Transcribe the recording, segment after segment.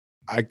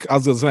I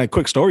was just saying,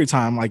 quick story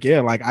time. Like,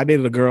 yeah, like I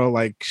dated a girl,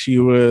 like she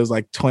was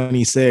like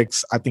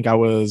 26. I think I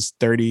was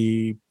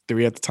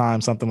 33 at the time,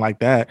 something like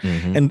that.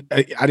 Mhm. And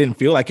I didn't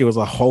feel like it was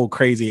a whole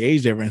crazy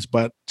age difference,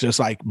 but just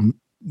like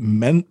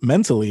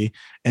mentally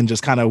and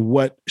just kind of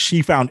what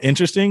she found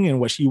interesting and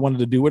what she wanted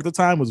to do at the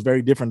time was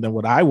very different than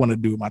what I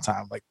wanted to do at my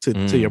time. Like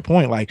to your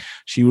point, like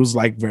she was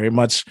like very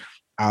much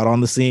out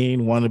on the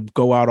scene, wanted to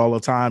go out all the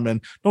time.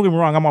 And don't get me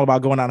wrong, I'm all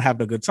about going out and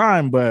having a good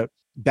time, but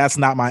that's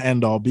not my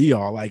end all be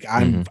all. Like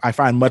I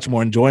find much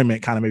more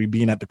enjoyment kind of maybe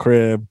being at the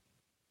crib,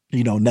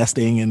 you know,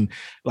 nesting, and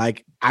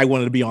like I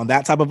wanted to be on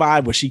that type of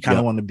vibe where she kind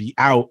of wanted to be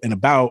out and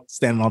about,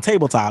 standing on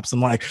tabletops,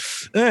 and like,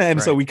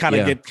 and so we kind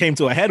of came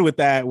to a head with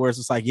that, where it's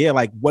just like, yeah,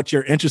 like what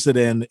you're interested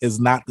in is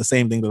not the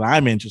same thing that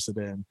I'm interested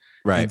in,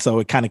 right? And so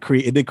it kind of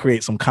did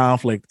create some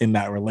conflict in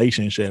that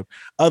relationship.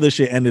 Other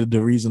shit ended up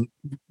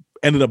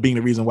being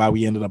the reason why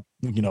we ended up,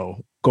 you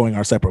know, going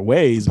our separate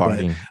ways.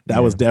 Partying. But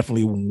that was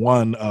definitely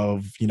one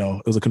of, you know,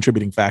 it was a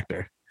contributing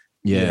factor.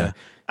 Yeah.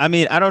 I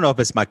mean, I don't know if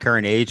it's my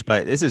current age,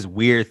 but this is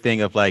weird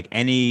thing of like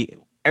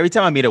every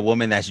time I meet a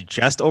woman that's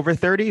just over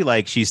 30,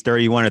 like she's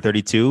 31 or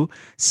 32,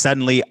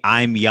 suddenly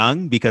I'm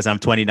young because I'm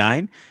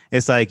 29.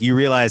 It's like you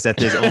realize that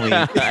there's only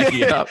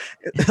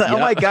oh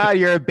my God,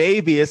 you're a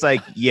baby. It's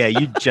like, yeah,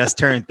 you just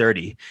turned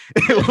 30.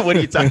 What are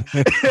you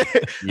talking?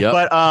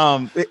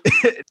 But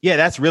yeah,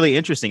 that's really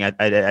interesting. I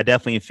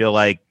definitely feel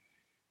like,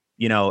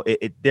 you know,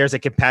 there's a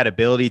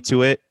compatibility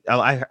to it.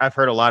 I've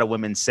heard a lot of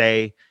women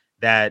say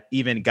that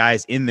even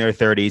guys in their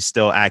 30s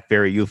still act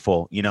very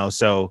youthful, you know,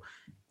 so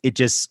it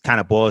just kind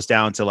of boils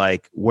down to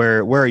like,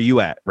 where are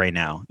you at right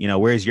now? You know,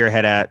 where's your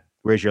head at?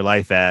 Where's your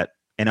life at?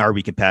 And are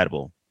we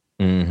compatible?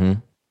 Mm-hmm.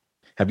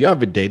 Have you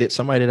ever dated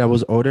somebody that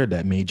was older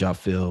that made y'all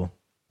feel,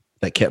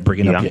 that kept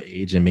bringing up your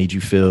age and made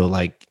you feel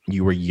like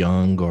you were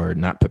young or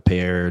not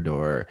prepared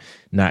or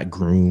not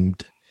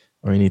groomed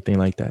or anything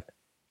like that?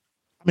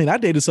 I mean, I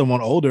dated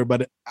someone older,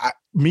 but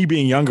me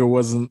being younger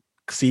wasn't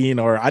seen,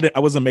 or I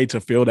wasn't made to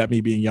feel that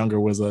me being younger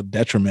was a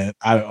detriment.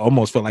 I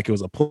almost felt like it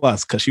was a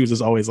plus, because she was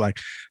just always like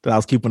that I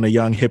was keeping a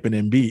young, hip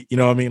and beat. You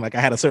know what I mean? Like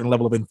I had a certain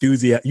level of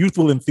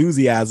youthful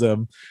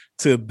enthusiasm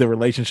to the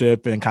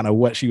relationship and kind of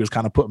what she was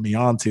kind of putting me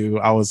on to.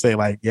 I would say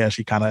like, yeah,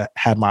 she kind of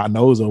had my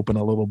nose open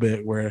a little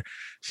bit, where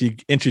she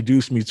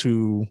introduced me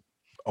to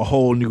a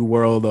whole new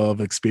world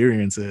of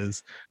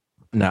experiences.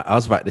 Now, I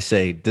was about to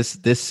say this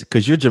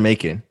because you're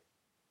Jamaican.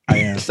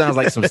 It sounds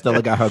like some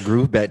Stella got her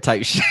groove back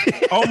type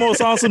shit.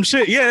 Almost on some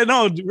shit. Yeah,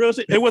 no, real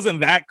shit. It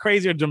wasn't that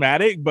crazy or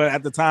dramatic, but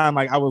at the time,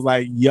 like I was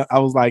like, yeah, I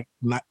was like,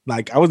 not,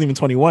 like I wasn't even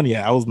 21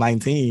 yet. I was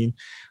 19,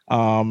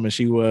 and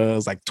she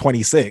was like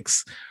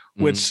 26,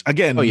 which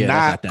again,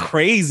 not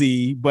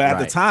crazy, but at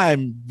the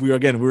time, we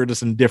were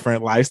just in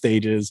different life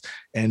stages,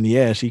 and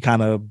yeah, she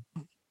kind of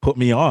put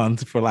me on,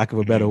 for lack of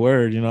a better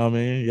word. You know what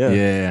I mean?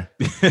 Yeah,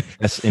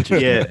 that's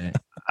interesting. Yeah,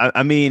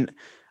 I mean,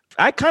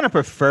 I kind of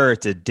prefer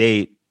to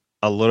date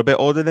a little bit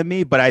older than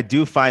me, but I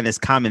do find this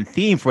common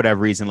theme for whatever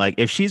reason. Like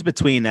if she's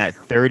between that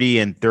 30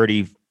 and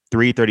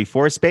 33,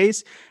 34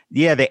 space,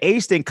 yeah, the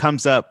age thing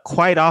comes up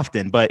quite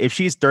often. But if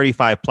she's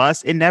 35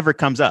 plus, it never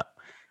comes up.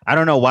 I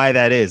don't know why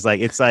that is.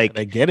 Like, it's like,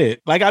 I get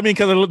it. Like, I mean,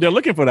 because they're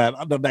looking for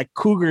that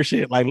cougar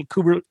shit, like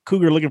cougar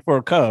looking for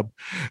a cub.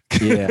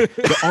 Yeah.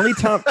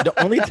 The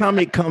only time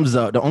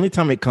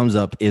it comes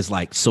up is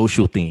like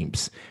social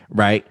themes,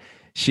 right?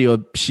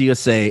 She'll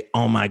say,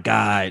 "Oh my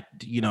God,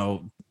 you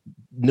know,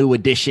 new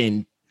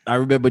edition. I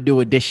remember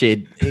new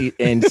edition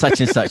and such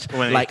and such."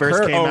 When like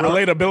first came out.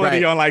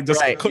 Relatability on like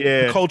just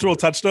cultural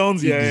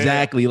touchstones. Yeah,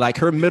 exactly. Like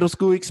her middle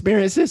school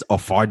experiences are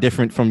far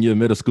different from your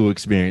middle school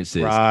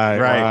experiences.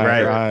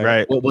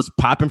 Right. What was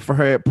popping for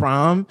her at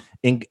prom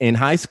in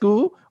high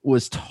school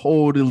was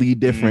totally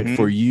different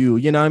for you.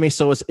 You know what I mean?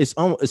 So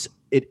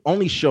it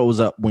only shows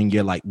up when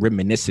you're like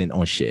reminiscing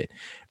on shit,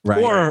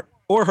 right?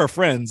 Or her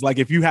friends, like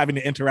if you having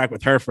to interact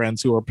with her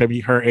friends who are maybe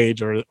her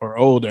age or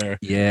older,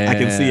 I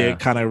can see it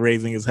kind of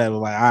raising his head,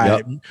 like, all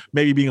right,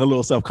 maybe being a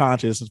little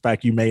self-conscious. In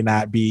fact, you may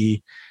not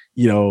be,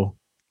 you know,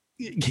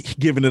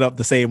 giving it up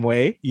the same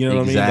way, you know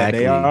what I mean, that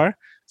they are.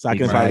 So I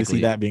can probably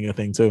see that being a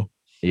thing too.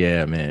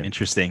 Yeah, man.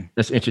 Interesting.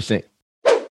 That's interesting.